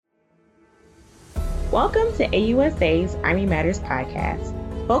Welcome to AUSA's Army Matters podcast,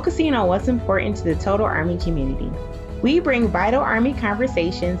 focusing on what's important to the total Army community. We bring vital Army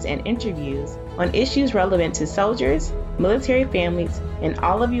conversations and interviews on issues relevant to soldiers, military families, and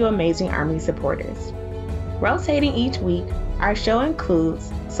all of you amazing Army supporters. Rotating each week, our show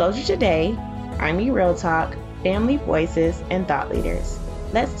includes Soldier Today, Army Real Talk, Family Voices, and Thought Leaders.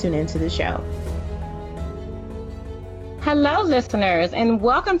 Let's tune into the show. Hello, listeners, and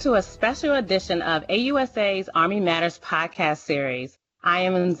welcome to a special edition of AUSA's Army Matters podcast series. I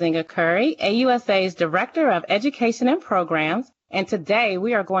am Nzinga Curry, AUSA's Director of Education and Programs, and today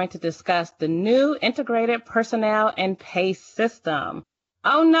we are going to discuss the new Integrated Personnel and Pay System.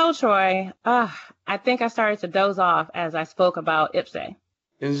 Oh no, Troy. I think I started to doze off as I spoke about IPPS-A.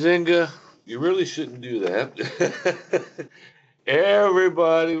 Nzinga, you really shouldn't do that.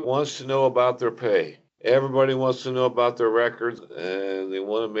 Everybody wants to know about their pay. Everybody wants to know about their records, and they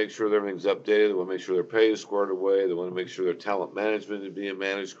want to make sure that everything's updated. They want to make sure their pay is squared away. They want to make sure their talent management is being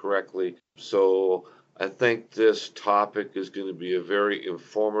managed correctly. So I think this topic is going to be a very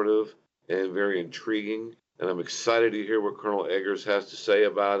informative and very intriguing, and I'm excited to hear what Colonel Eggers has to say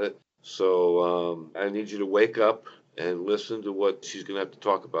about it. So I need you to wake up and listen to what she's going to have to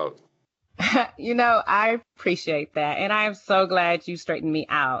talk about. I appreciate that, and I am so glad you straightened me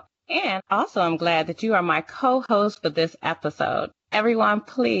out. And also, I'm glad that you are my co-host for this episode. Everyone,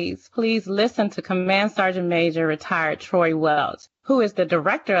 please listen to Command Sergeant Major retired Troy Welch, who is the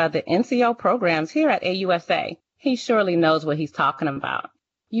director of the NCO programs here at AUSA. He surely knows what he's talking about.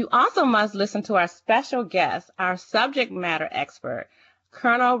 You also must listen to our special guest, our subject matter expert,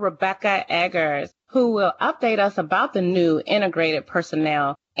 Colonel Rebecca Eggers, who will update us about the new Integrated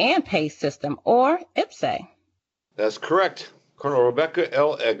Personnel and Pay System, or IPPS-A. That's correct. Colonel Rebecca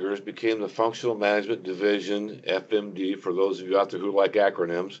L. Eggers became the Functional Management Division, FMD, for those of you out there who like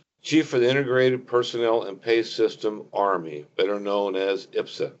acronyms, Chief for the Integrated Personnel and Pay System, Army, better known as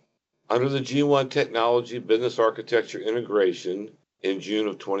IPPS-A. Under the G1 Technology Business Architecture Integration in June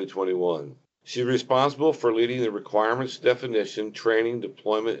of 2021. She's responsible for leading the requirements definition, training,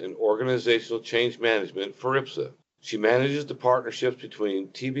 deployment, and organizational change management for IPPS-A. She manages the partnerships between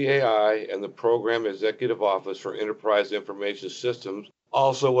TBAI and the Program Executive Office for Enterprise Information Systems,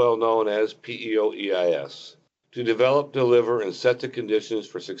 also well known as PEO-EIS, to develop, deliver, and set the conditions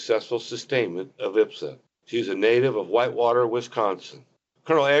for successful sustainment of IPPS-A. She's a native of Whitewater, Wisconsin.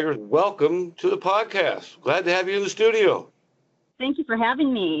 Colonel Eggers, welcome to the podcast. Glad to have you in the studio. Thank you for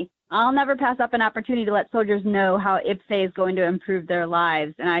having me. I'll never pass up an opportunity to let soldiers know how IPPS-A is going to improve their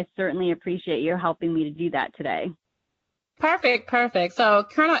lives, and I certainly appreciate you helping me to do that today. Perfect. So,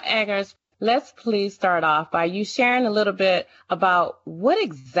 Colonel Eggers, let's please start off by you sharing a little bit about what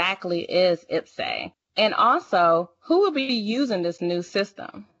exactly is IPPS-A, and also who will be using this new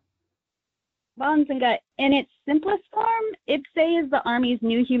system. Well, Nzinga, in its simplest form, IPPS-A is the Army's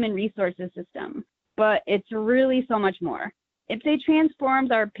new human resources system, but it's really so much more. IPPS-A transforms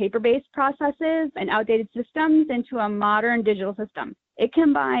our paper-based processes and outdated systems into a modern digital system. It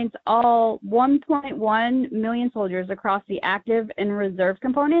combines all 1.1 million soldiers across the active and reserve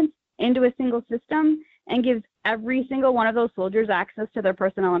components into a single system and gives every single one of those soldiers access to their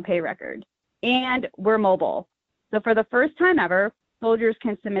personnel and pay record. And we're mobile. So for the first time ever, soldiers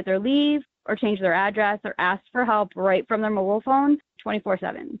can submit their leave or change their address or ask for help right from their mobile phone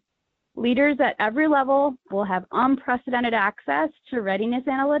 24/7. Leaders at every level will have unprecedented access to readiness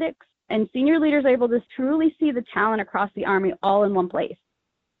analytics, and senior leaders are able to truly see the talent across the Army all in one place.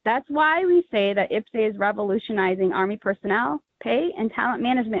 That's why we say that IPPS-A is revolutionizing Army personnel, pay, and talent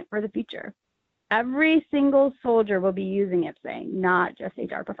management for the future. Every single soldier will be using IPPS-A, not just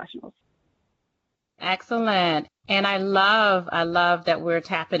HR professionals. Excellent. And I love that we're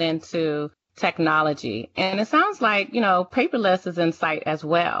tapping into technology. And it sounds like, paperless is in sight as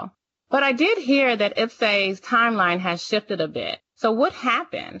well. But I did hear that IPPS-A's timeline has shifted a bit. So what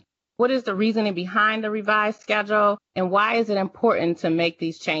happened? What is the reasoning behind the revised schedule, and why is it important to make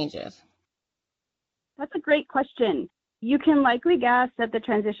these changes? That's a great question. You can likely guess that the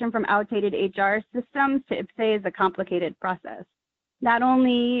transition from outdated HR systems to IPPS-A is a complicated process. Not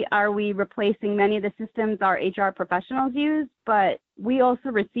only are we replacing many of the systems our HR professionals use, but we also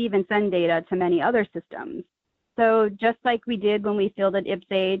receive and send data to many other systems. So just like we did when we fielded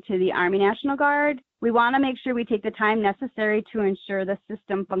IPPS-A to the Army National Guard, we want to make sure we take the time necessary to ensure the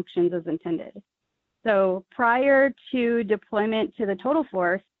system functions as intended. So prior to deployment to the total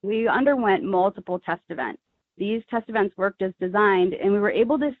force, we underwent multiple test events. These test events worked as designed, and we were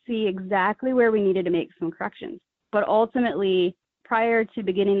able to see exactly where we needed to make some corrections. But ultimately, prior to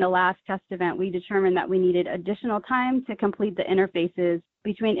beginning the last test event, we determined that we needed additional time to complete the interfaces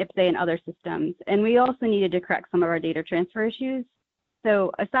between IPPS-A and other systems. And we also needed to correct some of our data transfer issues.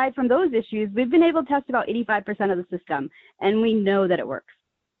 So aside from those issues, we've been able to test about 85% of the system, and we know that it works.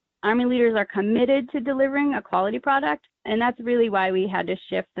 Army leaders are committed to delivering a quality product, and that's really why we had to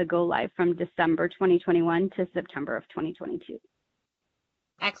shift the go live from December 2021 to September of 2022.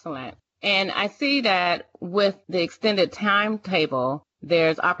 Excellent. And I see that with the extended timetable,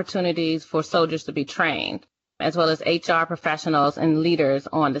 there's opportunities for soldiers to be trained, as well as HR professionals and leaders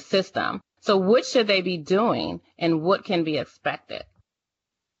on the system. So what should they be doing and what can be expected?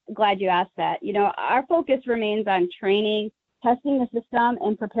 Glad you asked that. Our focus remains on training, testing the system,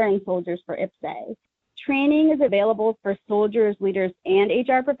 and preparing soldiers for IPPS-A. Training is available for soldiers, leaders, and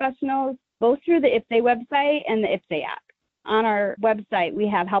HR professionals, both through the IPPS-A website and the IPPS-A app. On our website, we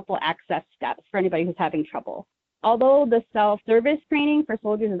have helpful access steps for anybody who's having trouble. Although the self-service training for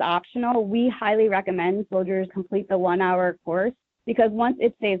soldiers is optional, we highly recommend soldiers complete the 1-hour course because once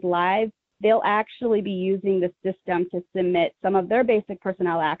IPPS-A is live, they'll actually be using the system to submit some of their basic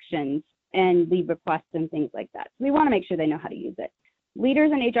personnel actions and leave requests and things like that. So we want to make sure they know how to use it.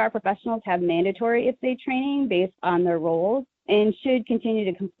 Leaders and HR professionals have mandatory IPPS-A training based on their roles and should continue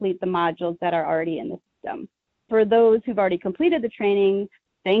to complete the modules that are already in the system. For those who've already completed the training,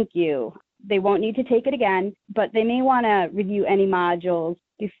 thank you. They won't need to take it again, but they may want to review any modules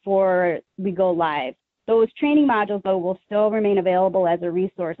before we go live. Those training modules, though, will still remain available as a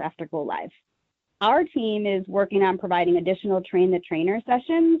resource after go live. Our team is working on providing additional train-the-trainer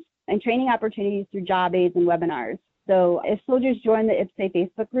sessions and training opportunities through job aids and webinars. So if soldiers join the IPPS-A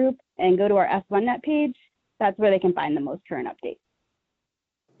Facebook group and go to our S1Net page, that's where they can find the most current updates.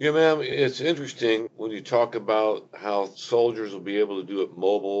 Yeah, ma'am, it's interesting when you talk about how soldiers will be able to do it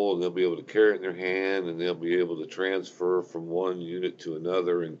mobile and they'll be able to carry it in their hand and they'll be able to transfer from one unit to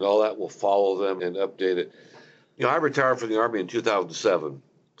another and all that will follow them and update it. I retired from the Army in 2007,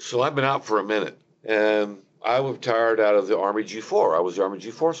 so I've been out for a minute. And I was retired out of the Army G4. I was the Army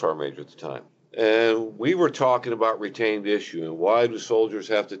G4 Sergeant Major at the time. And we were talking about retained issue and why do soldiers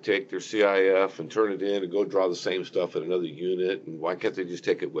have to take their CIF and turn it in and go draw the same stuff at another unit, and why can't they just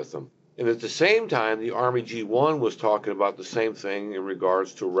take it with them? And at the same time, the Army G1 was talking about the same thing in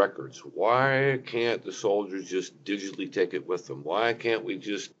regards to records. Why can't the soldiers just digitally take it with them? Why can't we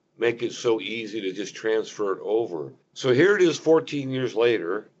just make it so easy to just transfer it over? So here it is 14 years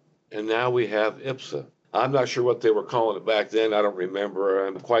later, and now we have IPPS-A. I'm not sure what they were calling it back then. I don't remember.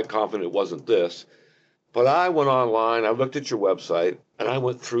 I'm quite confident it wasn't this. But I went online, I looked at your website, and I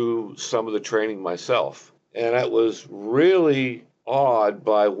went through some of the training myself. And I was really awed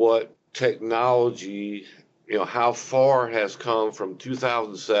by what technology, how far has come from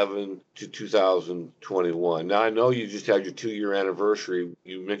 2007 to 2021. Now, I know you just had your 2-year anniversary.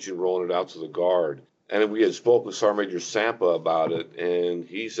 You mentioned rolling it out to the Guard. And we had spoken with Sergeant Major Sampa about it, and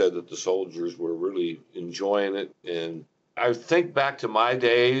he said that the soldiers were really enjoying it. And I think back to my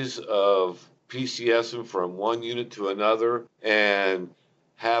days of PCSing from one unit to another and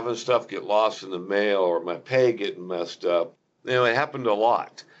having stuff get lost in the mail or my pay getting messed up. It happened a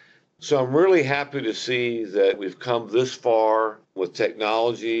lot. So I'm really happy to see that we've come this far with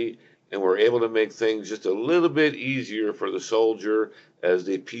technology and we're able to make things just a little bit easier for the soldier as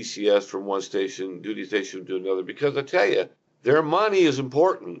they PCS from one duty station to another. Because I tell you, their money is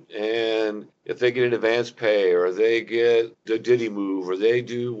important. And if they get an advance pay or they get the Diddy move or they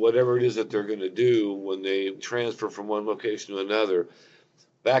do whatever it is that they're going to do when they transfer from one location to another,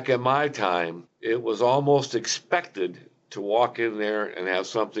 back in my time, it was almost expected to walk in there and have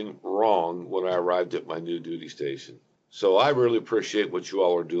something wrong when I arrived at my new duty station. So I really appreciate what you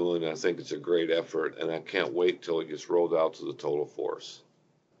all are doing. I think it's a great effort, and I can't wait till it gets rolled out to the total force.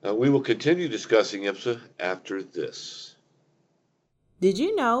 We will continue discussing IPPS-A after this. Did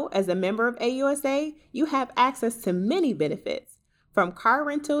you know, as a member of AUSA, you have access to many benefits? From car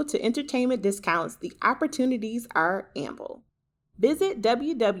rental to entertainment discounts, the opportunities are ample. Visit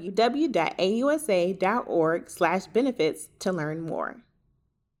www.ausa.org/benefits to learn more.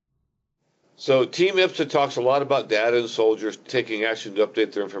 So Team IPPS-A talks a lot about data and soldiers taking action to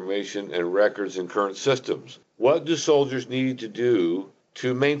update their information and records in current systems. What do soldiers need to do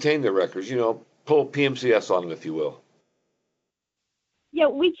to maintain their records? Pull PMCS on them, if you will. Yeah,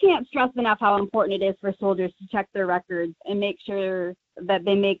 we can't stress enough how important it is for soldiers to check their records and make sure that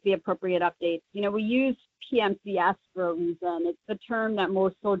they make the appropriate updates. We use PMCS for a reason. It's the term that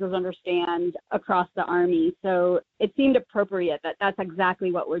most soldiers understand across the Army. So it seemed appropriate that that's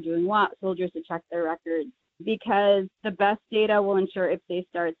exactly what we're doing. We want soldiers to check their records because the best data will ensure IPPS-A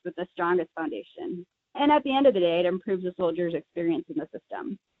starts with the strongest foundation. And at the end of the day, it improves the soldier's experience in the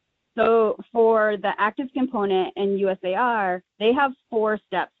system. So for the active component and USAR, they have 4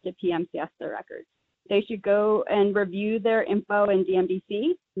 steps to PMCS their records. They should go and review their info in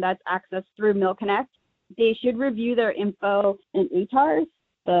DMDC. That's accessed through MillConnect. They should review their info in ATARS,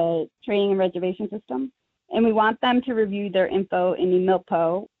 the training and reservation system. And we want them to review their info in the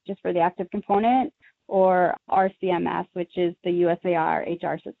MILPO, just for the active component, or RCMS, which is the USAR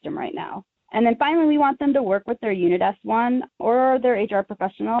HR system right now. And then finally, we want them to work with their Unit S1 or their HR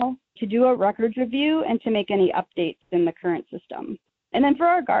professional to do a records review and to make any updates in the current system. And then for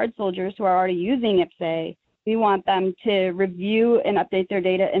our Guard soldiers who are already using IPPS-A, we want them to review and update their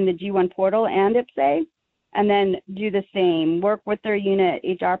data in the G1 portal and IPPS-A, and then do the same, work with their unit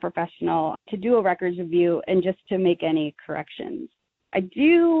HR professional to do a records review and just to make any corrections. I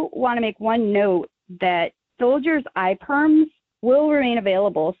do want to make one note that soldiers' IPERMs will remain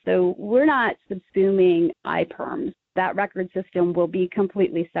available, so we're not subsuming IPERMs. That record system will be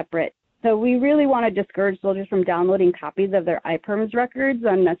completely separate. So we really want to discourage soldiers from downloading copies of their IPERMs records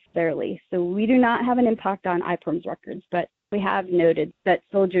unnecessarily. So we do not have an impact on IPERMs records, but we have noted that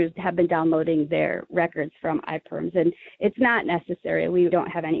soldiers have been downloading their records from IPERMs, and it's not necessary. We don't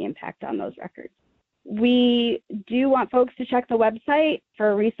have any impact on those records. We do want folks to check the website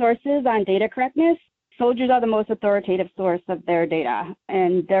for resources on data correctness. Soldiers are the most authoritative source of their data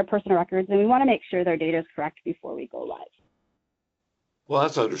and their personal records, and we want to make sure their data is correct before we go live. Well,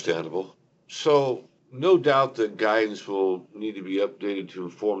 that's understandable. So, no doubt that guidance will need to be updated to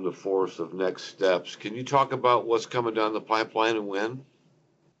inform the force of next steps. Can you talk about what's coming down the pipeline and when?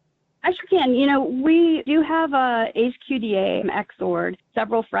 I sure can. You know, we do have a HQDA, XORD,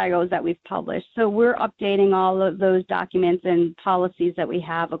 several fragos that we've published. So we're updating all of those documents and policies that we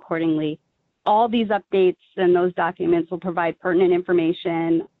have accordingly. All these updates and those documents will provide pertinent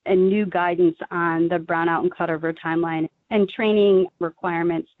information and new guidance on the brownout and cutover timeline and training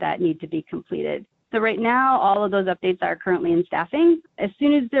requirements that need to be completed. So right now, all of those updates are currently in staffing. As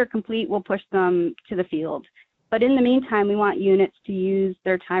soon as they're complete, we'll push them to the field. But in the meantime, we want units to use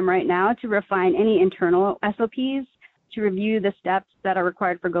their time right now to refine any internal SOPs, to review the steps that are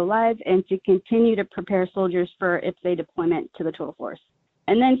required for go live, and to continue to prepare soldiers for IPPS-A deployment to the total force.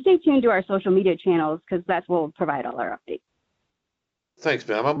 And then stay tuned to our social media channels, because that's what will provide all our updates. Thanks,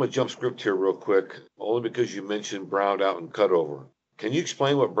 ma'am. I'm going to jump script here real quick, only because you mentioned browned out and cutover. Can you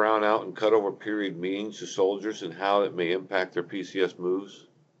explain what brownout and cutover period means to soldiers and how it may impact their PCS moves?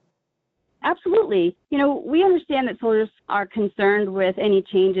 Absolutely. You know, we understand that soldiers are concerned with any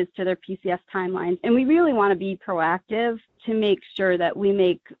changes to their PCS timelines, and we really want to be proactive to make sure that we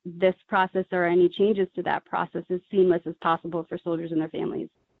make this process or any changes to that process as seamless as possible for soldiers and their families.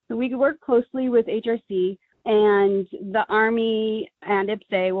 So we work closely with HRC, and the Army and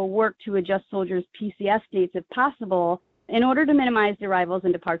IPPS-A will work to adjust soldiers' PCS dates if possible in order to minimize the arrivals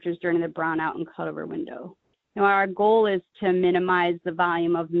and departures during the brownout and cutover window. Now, our goal is to minimize the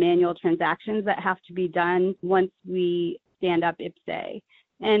volume of manual transactions that have to be done once we stand up IPPS-A.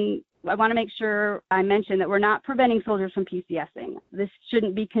 And I want to make sure I mention that we're not preventing soldiers from PCSing. This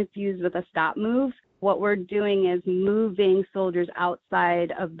shouldn't be confused with a stop move. What we're doing is moving soldiers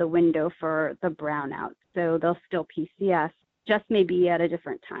outside of the window for the brownout. So they'll still PCS, just maybe at a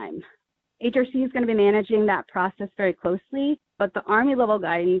different time. HRC is going to be managing that process very closely, but the Army level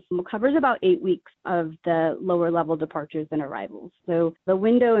guidance covers about 8 weeks of the lower level departures and arrivals. So the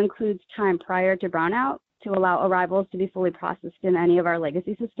window includes time prior to brownout to allow arrivals to be fully processed in any of our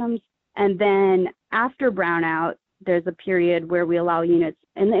legacy systems. And then after brownout, there's a period where we allow units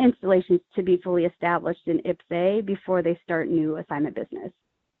and the installations to be fully established in IPPS-A before they start new assignment business.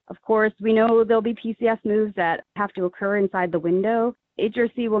 Of course, we know there'll be PCS moves that have to occur inside the window.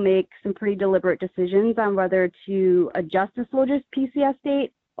 HRC will make some pretty deliberate decisions on whether to adjust a soldier's PCS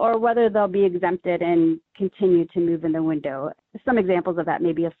date or whether they'll be exempted and continue to move in the window. Some examples of that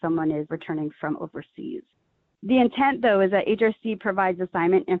may be if someone is returning from overseas. The intent, though, is that HRC provides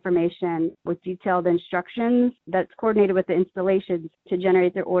assignment information with detailed instructions that's coordinated with the installations to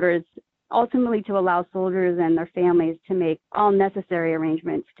generate their orders, ultimately to allow soldiers and their families to make all necessary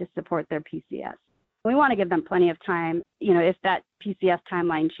arrangements to support their PCS. We want to give them plenty of time, if that PCS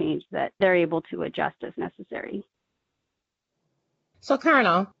timeline changed, that they're able to adjust as necessary. So,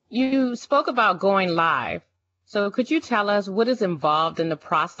 Colonel, you spoke about going live. So could you tell us what is involved in the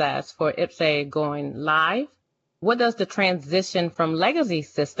process for IPPS-A going live? What does the transition from legacy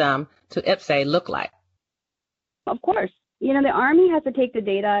system to IPPS-A look like? Of course. The Army has to take the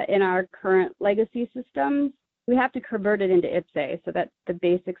data in our current legacy systems. We have to convert it into IPPS-A, so that's the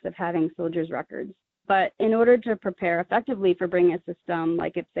basics of having soldiers' records. But in order to prepare effectively for bringing a system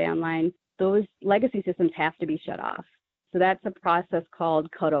like IPPS-A online, those legacy systems have to be shut off. So that's a process called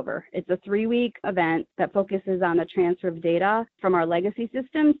cutover. It's a 3-week event that focuses on the transfer of data from our legacy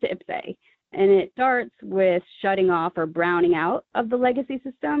systems to IPPS-A. And it starts with shutting off or browning out of the legacy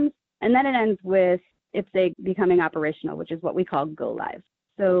systems, and then it ends with IPPS-A becoming operational, which is what we call go live.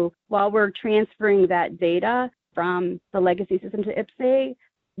 So while we're transferring that data from the legacy system to IPPS-A,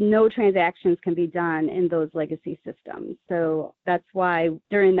 no transactions can be done in those legacy systems. So that's why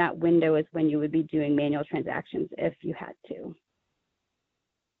during that window is when you would be doing manual transactions if you had to.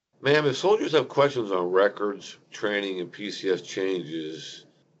 Ma'am, if soldiers have questions on records, training, and PCS changes,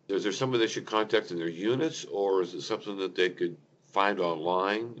 is there somebody they should contact in their units, or is it something that they could find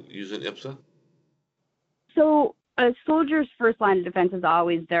online using IPPS-A? So a soldier's first line of defense is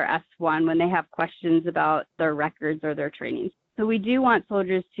always their S1 when they have questions about their records or their training. So we do want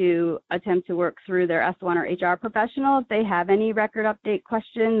soldiers to attempt to work through their S1 or HR professional if they have any record update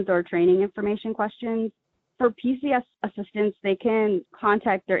questions or training information questions. For PCS assistance, they can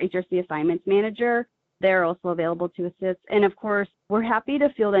contact their HRC assignments manager. They're also available to assist. And of course, we're happy to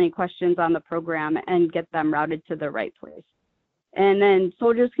field any questions on the program and get them routed to the right place. And then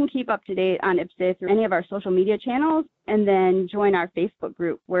soldiers can keep up to date on IPPS-A through any of our social media channels, and then join our Facebook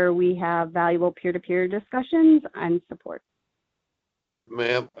group where we have valuable peer-to-peer discussions and support.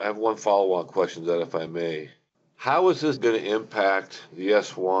 Ma'am, I have one follow-on question that, if I may. How is this going to impact the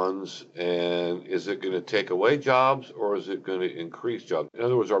S1s, and is it going to take away jobs, or is it going to increase jobs? In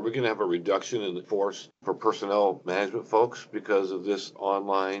other words, are we going to have a reduction in the force for personnel management folks because of this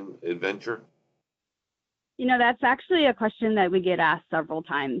online adventure? You know, that's actually a question that we get asked several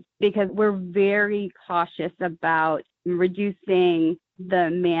times because we're very cautious about reducing the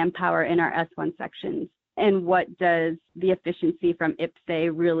manpower in our S1 sections. And what does the efficiency from IPPS-A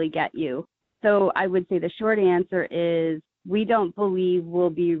really get you? So I would say the short answer is we don't believe we'll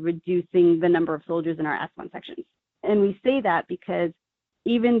be reducing the number of soldiers in our S1 sections. And we say that because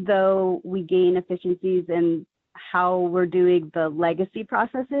even though we gain efficiencies in how we're doing the legacy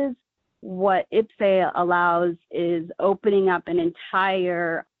processes, what IPPS-A allows is opening up an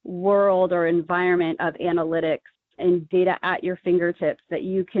entire world or environment of analytics and data at your fingertips that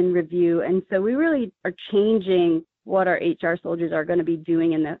you can review. And so we really are changing what our HR soldiers are going to be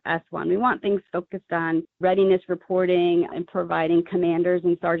doing in the S1. We want things focused on readiness reporting and providing commanders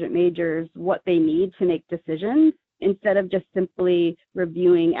and sergeant majors what they need to make decisions instead of just simply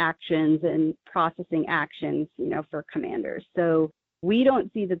reviewing actions and processing actions, for commanders. So we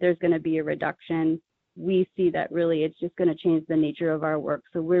don't see that there's going to be a reduction. We see that really it's just going to change the nature of our work.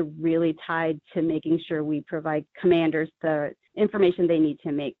 So we're really tied to making sure we provide commanders the information they need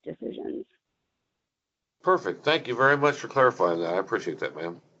to make decisions. Perfect. Thank you very much for clarifying that. I appreciate that,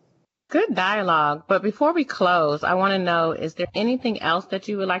 ma'am. Good dialogue. But before we close, I want to know, is there anything else that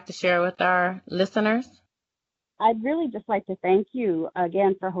you would like to share with our listeners? I'd really just like to thank you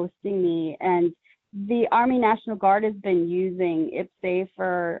again for hosting me. And the Army National Guard has been using IPPS-A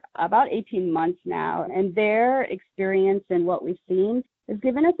for about 18 months now, and their experience and what we've seen has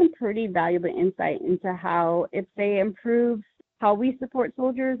given us some pretty valuable insight into how IPPS-A improves how we support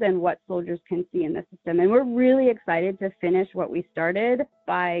soldiers and what soldiers can see in the system. And we're really excited to finish what we started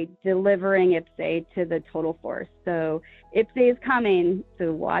by delivering IPPS-A to the total force. So IPPS-A is coming,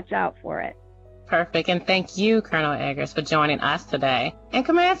 so watch out for it. Perfect. And thank you, Colonel Eggers, for joining us today. And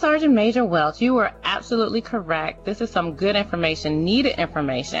Command Sergeant Major Welch, you were absolutely correct. This is some good information, needed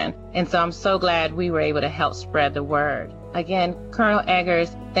information. And so I'm so glad we were able to help spread the word. Again, Colonel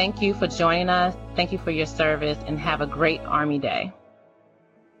Eggers, thank you for joining us. Thank you for your service, and have a great Army Day.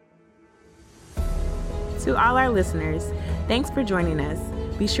 To all our listeners, thanks for joining us.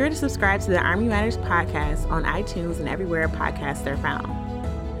 Be sure to subscribe to the Army Matters podcast on iTunes and everywhere podcasts are found.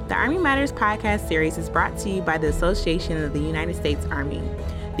 The Army Matters podcast series is brought to you by the Association of the United States Army,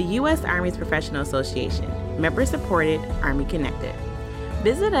 the U.S. Army's professional association, member-supported, Army Connected.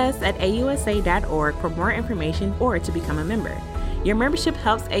 Visit us at ausa.org for more information or to become a member. Your membership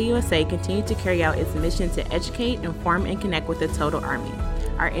helps AUSA continue to carry out its mission to educate, inform, and connect with the total Army,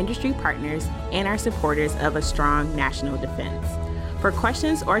 our industry partners, and our supporters of a strong national defense. For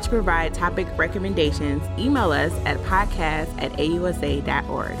questions or to provide topic recommendations, email us at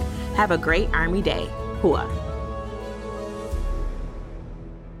podcast@ausa.org. Have a great Army Day. Hua.